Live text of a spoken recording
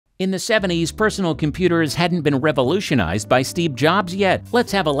In the 70s, personal computers hadn't been revolutionized by Steve Jobs yet.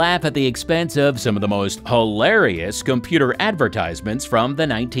 Let's have a laugh at the expense of some of the most hilarious computer advertisements from the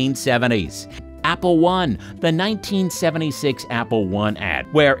 1970s. Apple I, the 1976 Apple I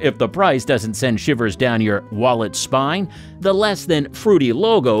ad, where if the price doesn't send shivers down your wallet's spine, the less than fruity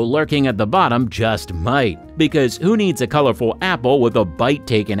logo lurking at the bottom just might. Because who needs a colorful apple with a bite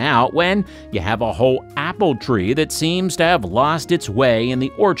taken out when you have a whole apple tree that seems to have lost its way in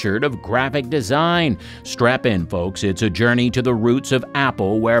the orchard of graphic design? Strap in, folks, it's a journey to the roots of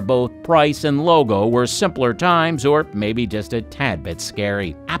Apple where both price and logo were simpler times or maybe just a tad bit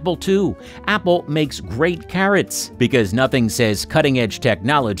scary. Apple II. Apple makes great carrots because nothing says cutting-edge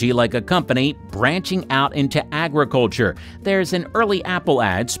technology like a company branching out into agriculture. There's an early Apple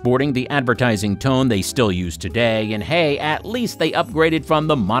ad sporting the advertising tone they still use today, and hey, at least they upgraded from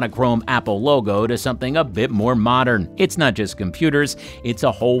the monochrome Apple logo to something a bit more modern. It's not just computers, it's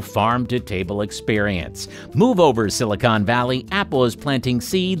a whole farm-to-table experience. Move over, Silicon Valley. Apple is planting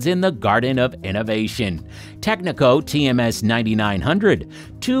seeds in the garden of innovation. Technico TMS 9900.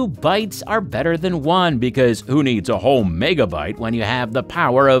 2 bytes are better than 1 because who needs a whole megabyte when you have the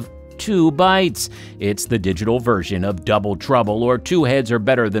power of 2 bytes? It's the digital version of Double Trouble, or 2 heads are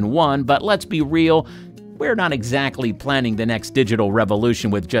better than 1, but let's be real, we're not exactly planning the next digital revolution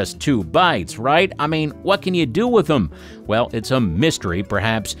with just 2 bytes, right? I mean, what can you do with them? Well, it's a mystery,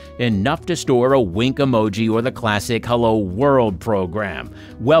 perhaps enough to store a wink emoji or the classic Hello World program.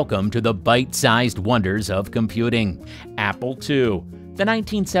 Welcome to the bite-sized wonders of computing. Apple II. The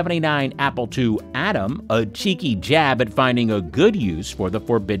 1979 Apple II Atom, a cheeky jab at finding a good use for the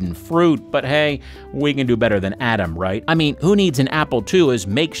forbidden fruit. But hey, we can do better than Atom, right? I mean, who needs an Apple II as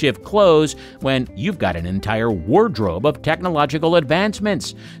makeshift clothes when you've got an entire wardrobe of technological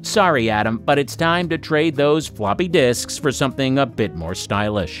advancements? Sorry, Atom, but it's time to trade those floppy disks for something a bit more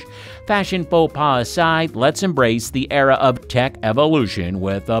stylish. Fashion faux pas aside, let's embrace the era of tech evolution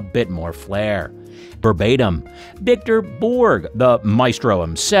with a bit more flair. Verbatim. Victor Borg, the maestro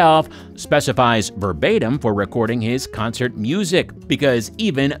himself, specifies verbatim for recording his concert music because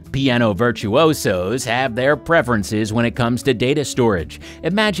even piano virtuosos have their preferences when it comes to data storage.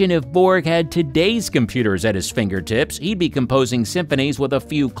 Imagine if Borg had today's computers at his fingertips. He'd be composing symphonies with a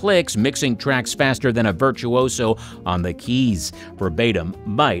few clicks, mixing tracks faster than a virtuoso on the keys. Verbatim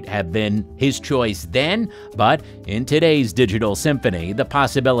might have been his choice then, but in today's digital symphony, the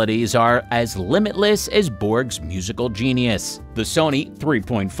possibilities are as limitless as Borg's musical genius. The Sony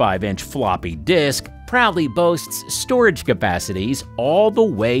 3.5-inch floppy disk proudly boasts storage capacities all the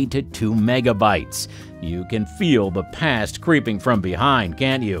way to 2 megabytes. You can feel the past creeping from behind,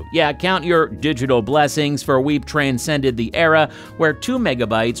 can't you? Yeah, count your digital blessings, for we've transcended the era where 2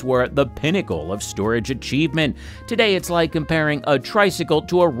 megabytes were the pinnacle of storage achievement. Today it's like comparing a tricycle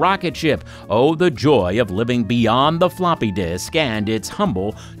to a rocket ship. Oh, the joy of living beyond the floppy disk and its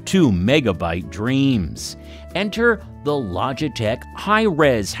humble 2 megabyte dreams. Enter the Logitech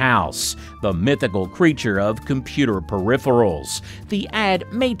Hi-Res House, the mythical creature of computer peripherals. The ad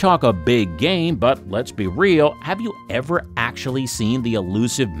may talk a big game, but let's be real, have you ever actually seen the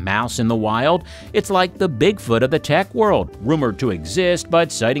elusive mouse in the wild? It's like the Bigfoot of the tech world, rumored to exist,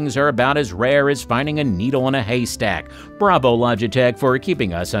 but sightings are about as rare as finding a needle in a haystack. Bravo, Logitech, for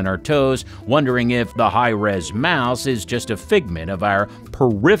keeping us on our toes, wondering if the Hi-Res mouse is just a figment of our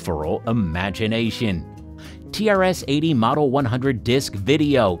peripheral imagination. TRS-80 Model 100 Disk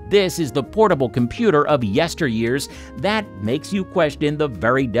Video. This is the portable computer of yesteryears that makes you question the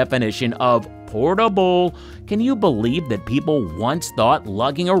very definition of portable. Can you believe that people once thought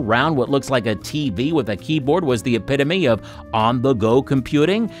lugging around what looks like a TV with a keyboard was the epitome of on-the-go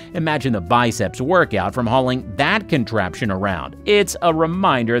computing? Imagine the biceps workout from hauling that contraption around. It's a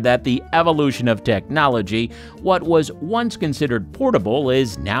reminder that the evolution of technology, what was once considered portable,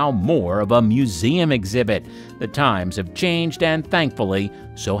 is now more of a museum exhibit. The times have changed, and thankfully,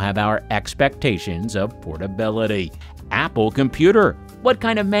 so have our expectations of portability. Apple Computer. What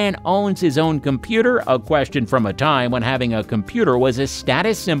kind of man owns his own computer? A question from a time when having a computer was a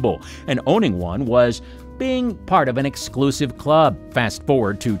status symbol, and owning one was being part of an exclusive club. Fast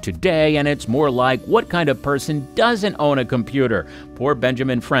forward to today, and it's more like, what kind of person doesn't own a computer? Poor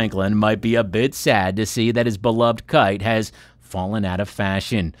Benjamin Franklin might be a bit sad to see that his beloved kite has fallen out of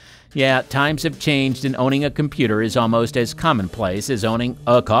fashion. Yeah, times have changed, and owning a computer is almost as commonplace as owning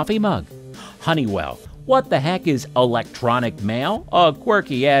a coffee mug. Honeywell. What the heck is electronic mail? A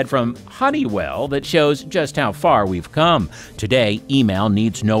quirky ad from Honeywell that shows just how far we've come. Today, email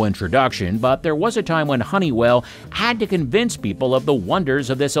needs no introduction, but there was a time when Honeywell had to convince people of the wonders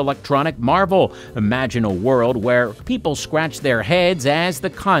of this electronic marvel. Imagine a world where people scratch their heads as the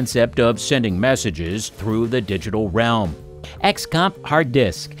concept of sending messages through the digital realm. XComp hard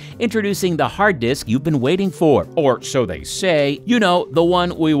disk. Introducing the hard disk you've been waiting for, or so they say. You know, the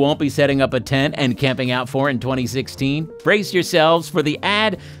one we won't be setting up a tent and camping out for in 2016? Brace yourselves for the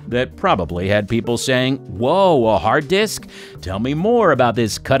ad that probably had people saying, "Whoa, a hard disk? Tell me more about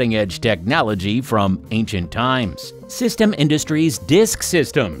this cutting-edge technology from ancient times." System Industries Disk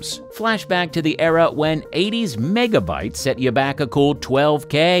Systems. Flashback to the era when 80s megabytes set you back a cool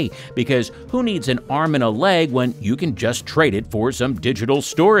 $12K, because who needs an arm and a leg when you can just trade it for some digital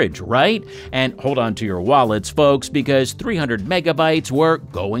storage, right? And hold on to your wallets, folks, because 300 megabytes were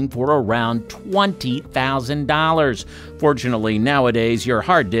going for around $20,000. Fortunately, nowadays, your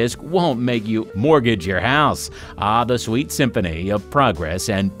hard disk won't make you mortgage your house. Ah, the sweet symphony of progress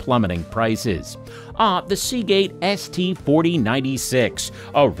and plummeting prices. The Seagate ST4096,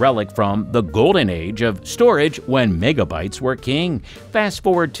 a relic from the golden age of storage when megabytes were king. Fast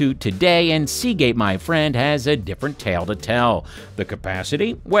forward to today, and Seagate, my friend, has a different tale to tell. The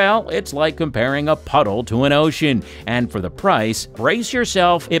capacity? Well, it's like comparing a puddle to an ocean. And for the price, brace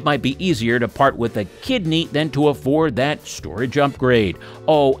yourself, it might be easier to part with a kidney than to afford that storage upgrade.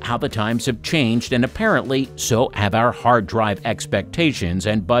 Oh, how the times have changed, and apparently so have our hard drive expectations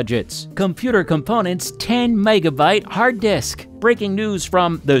and budgets. Computer components 10 megabyte hard disk. Breaking news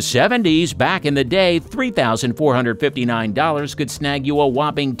from the 70s. Back in the day, $3,459 could snag you a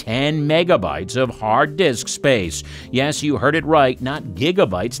whopping 10 megabytes of hard disk space. Yes, you heard it right, not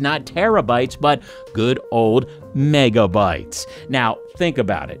gigabytes, not terabytes, but good old megabytes. Now, think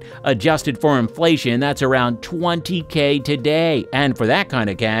about it. Adjusted for inflation, that's around $20K today. And for that kind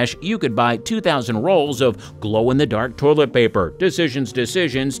of cash, you could buy 2,000 rolls of glow-in-the-dark toilet paper. Decisions,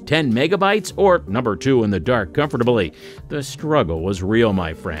 10 megabytes, or number 2 in the dark comfortably. The struggle was real,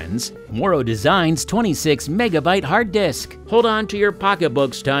 my friends. Morrow Design's 26 megabyte hard disk. Hold on to your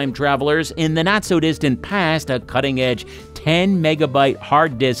pocketbooks, time travelers. In the not-so-distant past, a cutting-edge 10 megabyte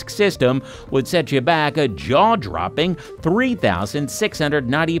hard disk system would set you back a jaw-dropping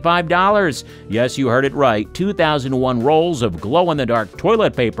 $3,695. Yes, you heard it right, 2,001 rolls of glow-in-the-dark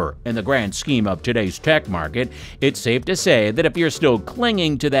toilet paper. In the grand scheme of today's tech market, it's safe to say that if you're still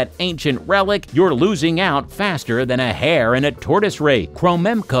clinging to that ancient relic, you're losing out faster than a hare in a tortoise race.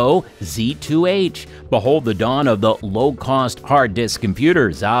 Chromemco Z2H. Behold the dawn of the low-cost hard disk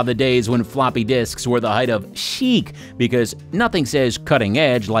computers. The days when floppy disks were the height of chic, because nothing says cutting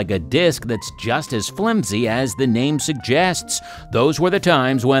edge like a disk that's just as flimsy as the name suggests. Those were the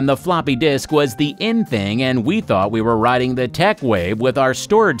times when the floppy disk was the in thing, and we thought we were riding the tech wave with our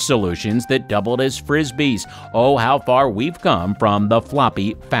storage solutions that doubled as frisbees. Oh, how far we've come from the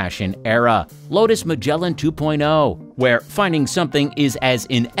floppy fashion era. Lotus Magellan 2.0, where finding something is as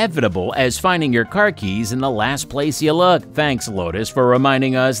inevitable as finding your car keys in the last place you look. Thanks, Lotus, for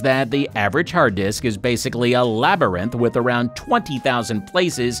reminding us that the average hard disk is basically a labyrinth with around 20,000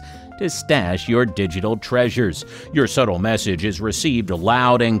 places to stash your digital treasures. Your subtle message is received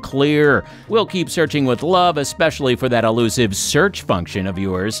loud and clear. We'll keep searching with love, especially for that elusive search function of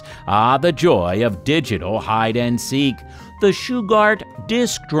yours. The joy of digital hide and seek. The Shugart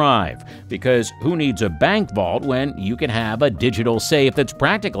disk drive, because who needs a bank vault when you can have a digital safe that's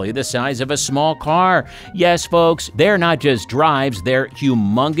practically the size of a small car? Yes, folks, they're not just drives, they're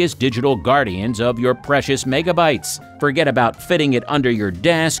humongous digital guardians of your precious megabytes. Forget about fitting it under your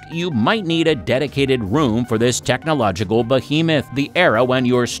desk, you might need a dedicated room for this technological behemoth, the era when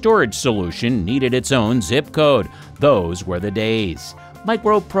your storage solution needed its own zip code. Those were the days.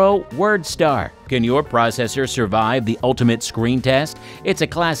 MicroPro WordStar. Can your processor survive the ultimate screen test? It's a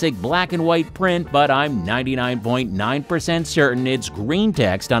classic black and white print, but I'm 99.9% certain it's green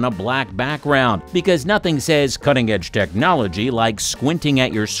text on a black background, because nothing says cutting-edge technology like squinting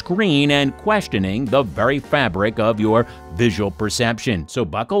at your screen and questioning the very fabric of your visual perception. So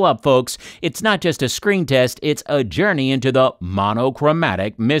buckle up, folks. It's not just a screen test, it's a journey into the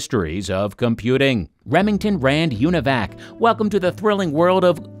monochromatic mysteries of computing. Remington Rand Univac. Welcome to the thrilling world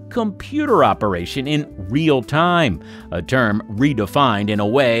of computer operation in real time, a term redefined in a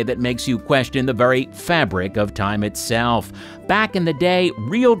way that makes you question the very fabric of time itself. Back in the day,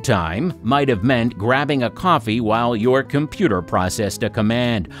 real time might have meant grabbing a coffee while your computer processed a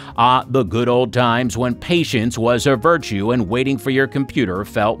command. The good old times when patience was a virtue and waiting for your computer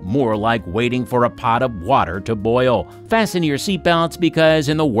felt more like waiting for a pot of water to boil. Fasten your seatbelts, because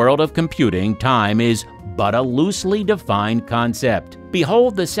in the world of computing, time is but a loosely defined concept.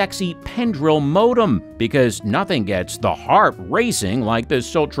 Behold the sexy Pendril modem, because nothing gets the heart racing like the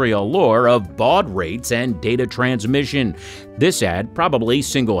sultry allure of baud rates and data transmission. This ad probably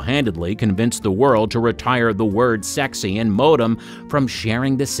single-handedly convinced the world to retire the word sexy and modem from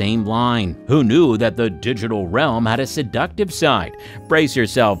sharing the same line. Who knew that the digital realm had a seductive side? Brace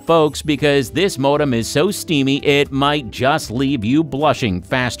yourself, folks, because this modem is so steamy it might just leave you blushing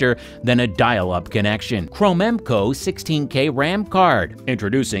faster than a dial-up connection. Chromemco 16K RAM card.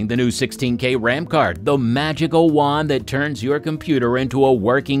 Introducing the new 16K RAM card, the magical wand that turns your computer into a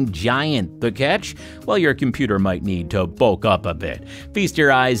working giant. The catch? Well, your computer might need to bulk up a bit. Feast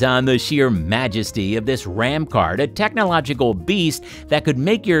your eyes on the sheer majesty of this RAM card, a technological beast that could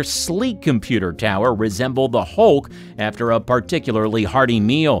make your sleek computer tower resemble the Hulk after a particularly hearty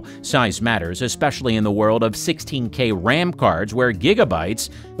meal. Size matters, especially in the world of 16K RAM cards where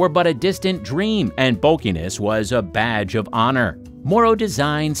gigabytes were but a distant dream and bulkiness was a badge of honor. Moro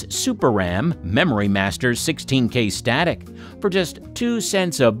Designs Super RAM Memory Master 16K Static. For just 2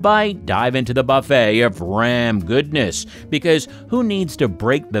 cents a byte, dive into the buffet of RAM goodness, because who needs to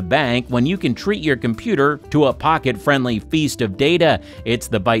break the bank when you can treat your computer to a pocket-friendly feast of data? It's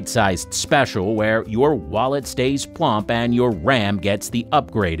the bite-sized special where your wallet stays plump and your RAM gets the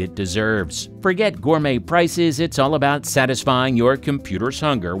upgrade it deserves. Forget gourmet prices, it's all about satisfying your computer's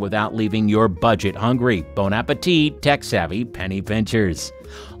hunger without leaving your budget hungry. Bon appetit, tech-savvy penny pinchers.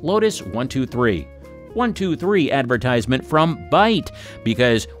 Lotus 123. 123 advertisement from Byte,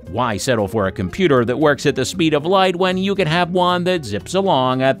 because why settle for a computer that works at the speed of light when you can have one that zips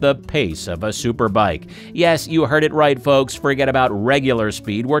along at the pace of a superbike? Yes, you heard it right, folks. Forget about regular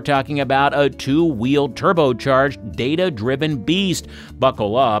speed. We're talking about a 2-wheel turbocharged, data-driven beast.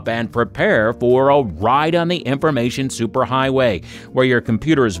 Buckle up and prepare for a ride on the information superhighway, where your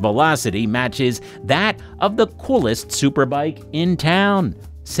computer's velocity matches that of the coolest superbike in town.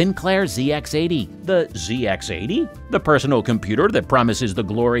 Sinclair ZX80. The ZX80? The personal computer that promises the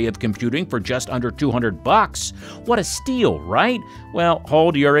glory of computing for just under $200. What a steal, right? Well,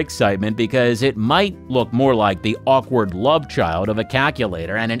 hold your excitement, because it might look more like the awkward love child of a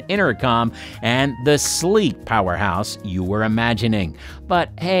calculator and an intercom and the sleek powerhouse you were imagining.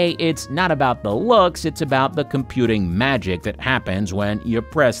 But hey, it's not about the looks, it's about the computing magic that happens when you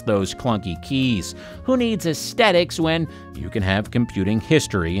press those clunky keys. Who needs aesthetics when you can have computing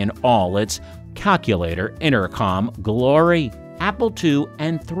history in all its calculator intercom glory? Apple II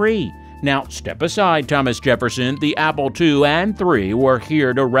and III. Now, step aside, Thomas Jefferson. The Apple II and III were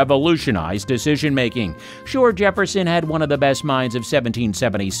here to revolutionize decision-making. Sure, Jefferson had one of the best minds of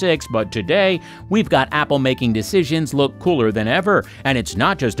 1776, but today, we've got Apple making decisions look cooler than ever. And it's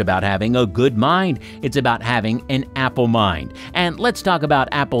not just about having a good mind, it's about having an Apple mind. And let's talk about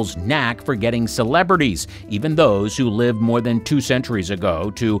Apple's knack for getting celebrities, even those who lived more than 2 centuries ago,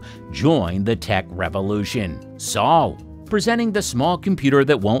 to join the tech revolution. Sol. Presenting the small computer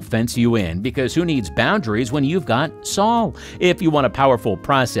that won't fence you in, because who needs boundaries when you've got Sol? If you want a powerful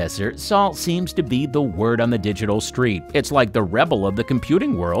processor, Sol seems to be the word on the digital street. It's like the rebel of the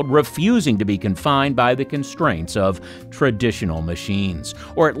computing world, refusing to be confined by the constraints of traditional machines.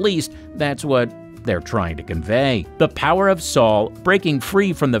 Or at least, that's what they're trying to convey. The power of Sol, breaking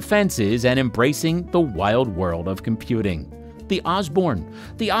free from the fences and embracing the wild world of computing. The Osborne.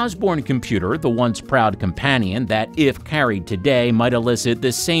 The Osborne computer, the once proud companion that, if carried today, might elicit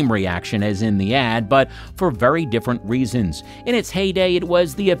the same reaction as in the ad, but for very different reasons. In its heyday, it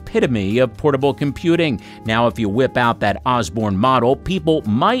was the epitome of portable computing. Now, if you whip out that Osborne model, people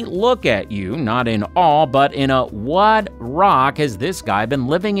might look at you, not in awe, but in a "what rock has this guy been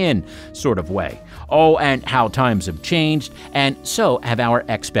living in" sort of way. Oh, and how times have changed, and so have our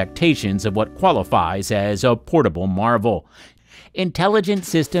expectations of what qualifies as a portable marvel. Intelligent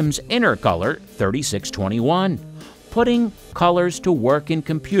Systems Intercolor 3621. Putting colors to work in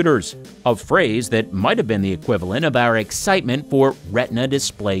computers, a phrase that might have been the equivalent of our excitement for retina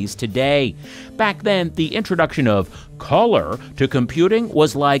displays today. Back then, the introduction of color to computing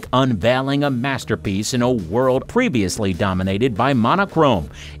was like unveiling a masterpiece in a world previously dominated by monochrome.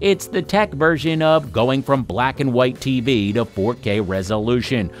 It's the tech version of going from black and white TV to 4K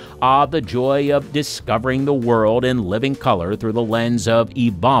resolution. Ah, the joy of discovering the world in living color through the lens of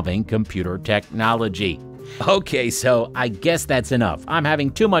evolving computer technology. Okay, so I guess that's enough. I'm having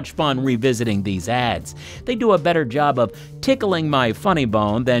too much fun revisiting these ads. They do a better job of tickling my funny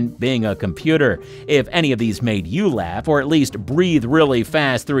bone than being a computer. If any of these made you laugh, or at least breathe really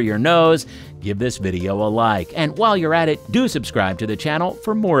fast through your nose, give this video a like. And while you're at it, do subscribe to the channel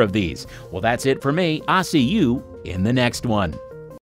for more of these. Well, that's it for me. I'll see you in the next one.